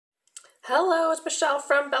Hello, it's Michelle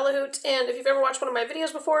from BellaHoot, and if you've ever watched one of my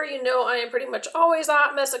videos before, you know I am pretty much always a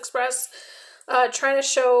hot mess express, trying to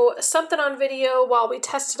show something on video while we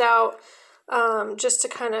test it out, just to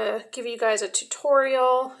kind of give you guys a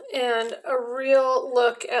tutorial and a real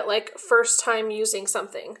look at like first time using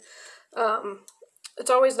something.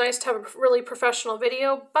 It's always nice to have a really professional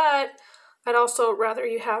video, but I'd also rather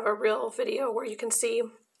you have a real video where you can see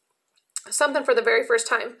something for the very first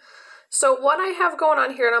time. So what I have going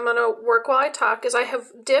on here, and I'm going to work while I talk, is I have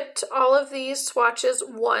dipped all of these swatches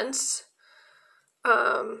once.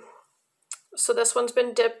 So this one's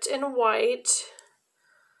been dipped in white.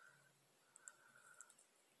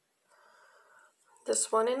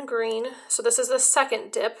 This one in green. So this is the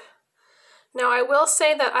second dip. Now I will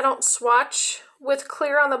say that I don't swatch with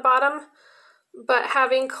clear on the bottom, but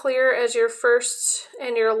having clear as your first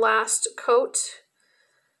and your last coat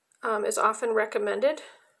is often recommended.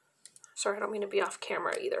 Sorry, I don't mean to be off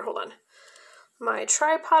camera either. Hold on. My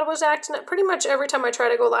tripod was acting up. Pretty much every time I try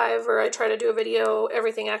to go live or I try to do a video,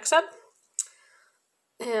 everything acts up.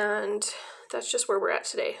 And that's just where we're at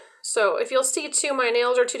today. So if you'll see too, my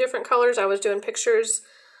nails are two different colors. I was doing pictures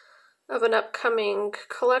of an upcoming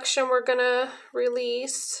collection we're gonna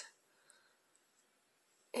release.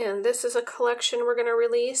 And this is a collection we're gonna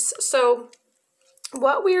release. So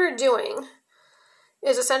what we are doing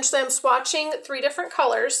is essentially I'm swatching 3 different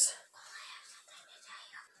colors.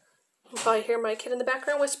 You can probably hear my kid in the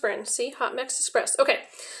background whispering. See, hot mix express. Okay,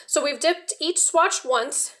 so we've dipped each swatch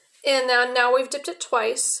once, and then now we've dipped it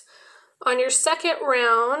twice. On your second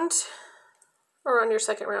round,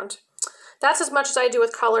 that's as much as I do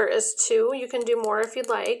with color is 2. You can do more if you'd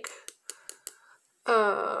like.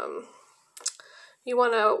 You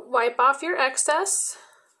want to wipe off your excess.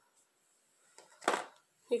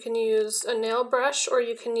 You can use a nail brush, or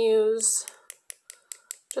you can use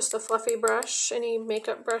just a fluffy brush. Any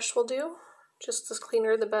makeup brush will do. Just the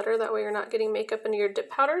cleaner the better. That way you're not getting makeup into your dip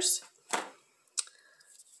powders.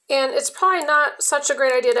 And it's probably not such a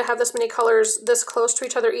great idea to have this many colors this close to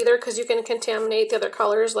each other either, because you can contaminate the other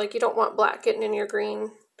colors. Like, you don't want black getting in your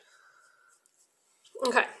green.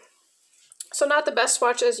 Okay. So not the best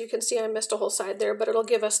swatch. As you can see, I missed a whole side there, but it'll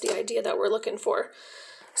give us the idea that we're looking for.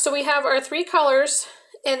 So we have our 3 colors,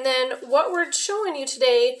 and then what we're showing you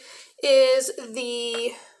today is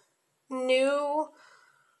the new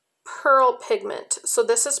Pearl Pigment. So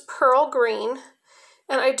this is Pearl Green,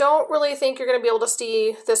 and I don't really think you're going to be able to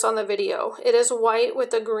see this on the video. It is white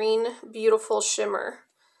with a green, beautiful shimmer.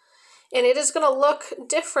 And it is going to look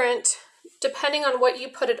different depending on what you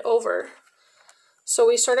put it over. So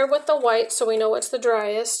we started with the white, so we know it's the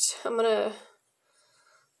driest. Hold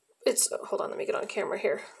on, let me get on camera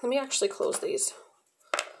here. Let me actually close these.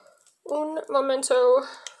 Un momento.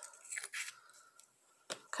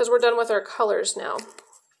 Because we're done with our colors now.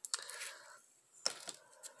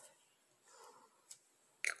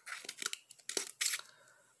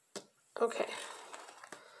 Okay.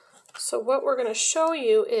 So what we're going to show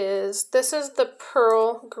you is, this is the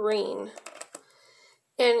Pearl Green.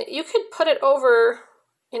 And you could put it over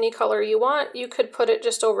any color you want. You could put it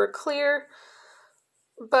just over clear.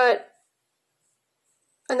 And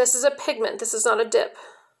this is a pigment. This is not a dip.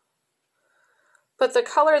 But the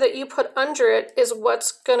color that you put under it is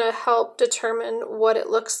what's going to help determine what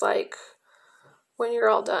it looks like when you're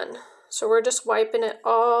all done. So we're just wiping it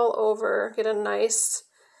all over, get a nice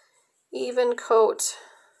even coat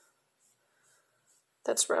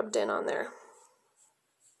that's rubbed in on there.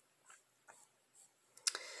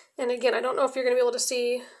 And again, I don't know if you're going to be able to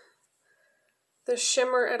see the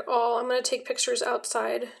shimmer at all. I'm going to take pictures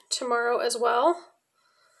outside tomorrow as well.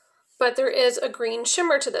 But there is a green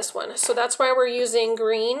shimmer to this one. So that's why we're using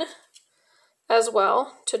green as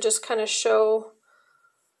well, to just kind of show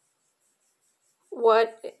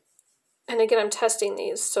what, and again, I'm testing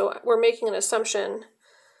these. So we're making an assumption.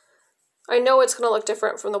 I know it's going to look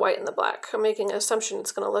different from the white and the black. I'm making an assumption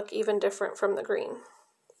it's going to look even different from the green.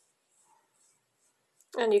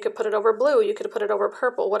 And you could put it over blue, you could put it over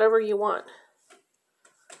purple, whatever you want.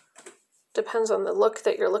 Depends on the look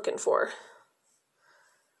that you're looking for.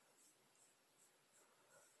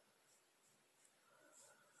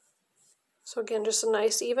 So again, just a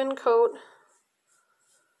nice even coat.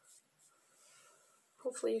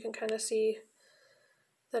 Hopefully you can kind of see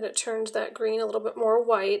that it turns that green a little bit more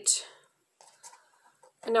white.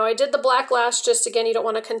 And now I did the black last, just again, you don't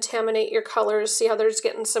want to contaminate your colors. See how there's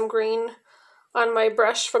getting some green on my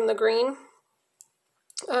brush from the green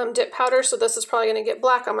dip powder. So this is probably going to get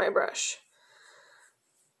black on my brush.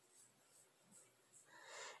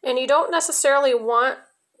 And you don't necessarily want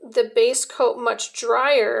the base coat much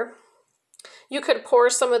drier. You could pour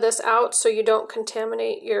some of this out so you don't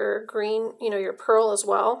contaminate your green, you know, your pearl as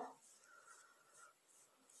well.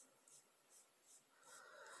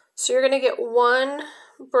 So you're going to get one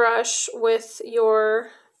brush with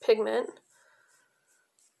your pigment.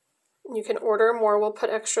 You can order more. We'll put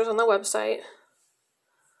extras on the website.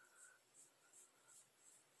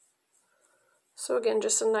 So again,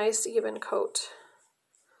 just a nice even coat.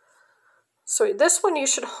 So this one you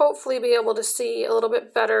should hopefully be able to see a little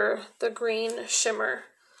bit better the green shimmer.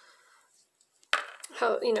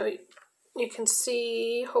 How, you know, you can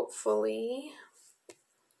see hopefully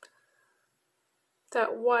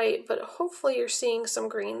that white, but hopefully you're seeing some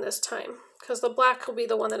green this time because the black will be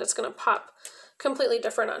the one that it's going to pop completely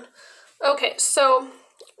different on. Okay, so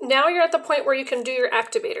now you're at the point where you can do your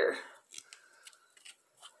activator.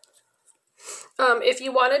 If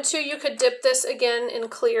you wanted to, you could dip this again in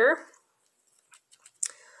clear.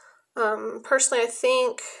 Personally, I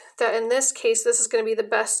think that in this case, this is going to be the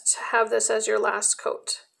best to have this as your last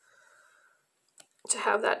coat, to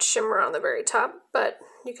have that shimmer on the very top, but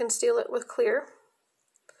you can seal it with clear.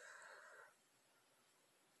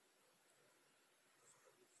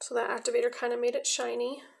 So that activator kind of made it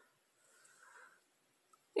shiny.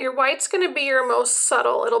 Your white's going to be your most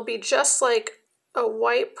subtle. It'll be just like a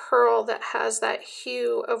white pearl that has that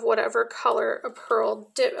hue of whatever color of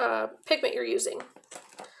pearl pigment you're using.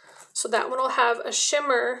 So that one will have a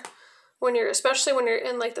shimmer when you're, especially when you're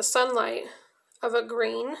in like the sunlight, of a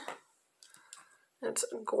green. It's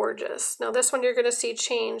gorgeous. Now this one you're going to see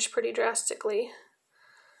change pretty drastically.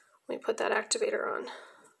 Let me put that activator on.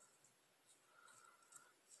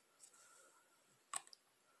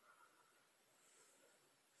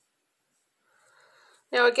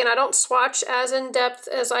 Now again, I don't swatch as in depth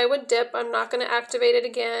as I would dip. I'm not going to activate it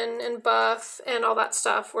again and buff and all that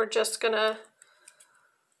stuff. We're just going to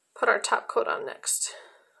put our top coat on next.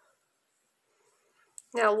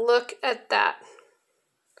 Now look at that.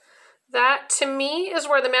 That to me is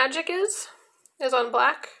where the magic is on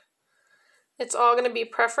black. It's all going to be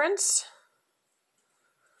preference.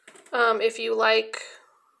 If you like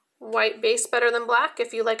white base better than black,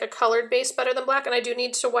 if you like a colored base better than black, and I do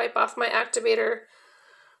need to wipe off my activator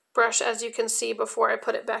brush, as you can see, before I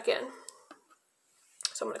put it back in.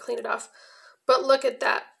 So I'm going to clean it off. But look at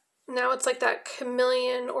that. Now it's like that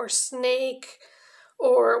chameleon or snake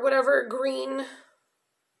or whatever green,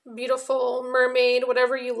 beautiful mermaid,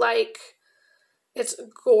 whatever you like. It's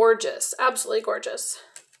gorgeous. Absolutely gorgeous.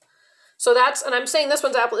 So that's, and I'm saying this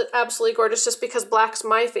one's absolutely gorgeous just because black's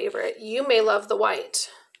my favorite. You may love the white,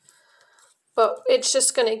 but it's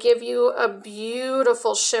just going to give you a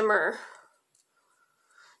beautiful shimmer.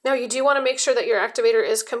 Now you do want to make sure that your activator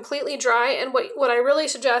is completely dry, and what I really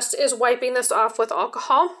suggest is wiping this off with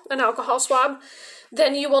alcohol, an alcohol swab.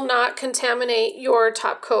 Then you will not contaminate your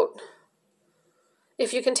top coat.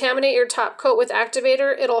 If you contaminate your top coat with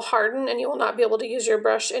activator, it'll harden and you will not be able to use your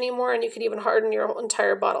brush anymore, and you could even harden your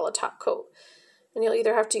entire bottle of top coat. And you'll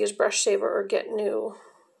either have to use brush saver or get new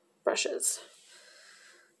brushes.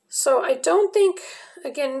 So I don't think,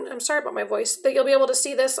 again, I'm sorry about my voice, that you'll be able to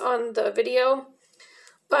see this on the video.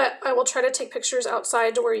 But I will try to take pictures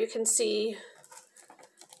outside to where you can see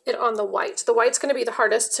it on the white. The white's going to be the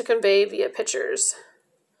hardest to convey via pictures.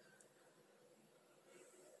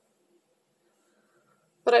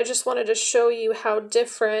 But I just wanted to show you how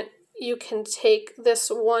different you can take this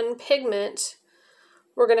one pigment.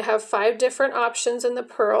 We're going to have 5 different options in the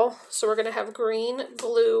pearl. So we're going to have green,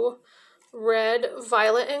 blue, red,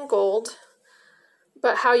 violet, and gold.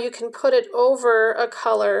 But how you can put it over a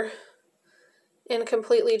color and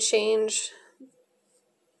completely change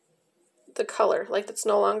the color. Like it's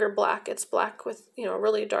no longer black, it's black with, you know,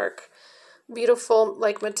 really dark, beautiful,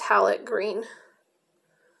 like metallic green.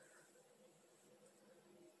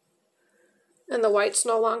 And the white's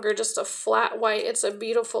no longer just a flat white, it's a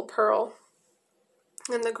beautiful pearl.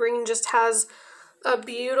 And the green just has a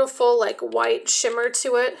beautiful like white shimmer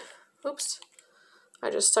to it. Oops. I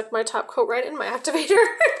just stuck my top coat right in my activator.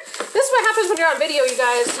 This is what happens when you're on video, you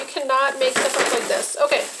guys. You cannot make stuff up like this.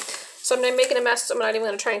 Okay, so I'm making a mess. So I'm not even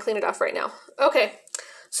going to try and clean it off right now. Okay,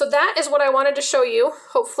 so that is what I wanted to show you.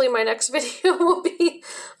 Hopefully my next video will be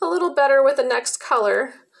a little better with the next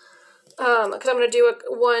color. Because I'm going to do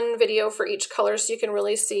one video for each color so you can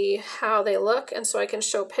really see how they look. And so I can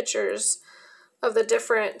show pictures of the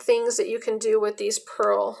different things that you can do with these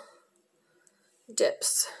pearl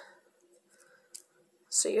dips.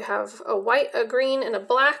 So you have a white, a green, and a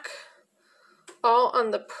black, all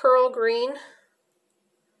on the pearl green.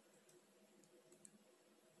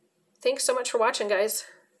 Thanks so much for watching, guys.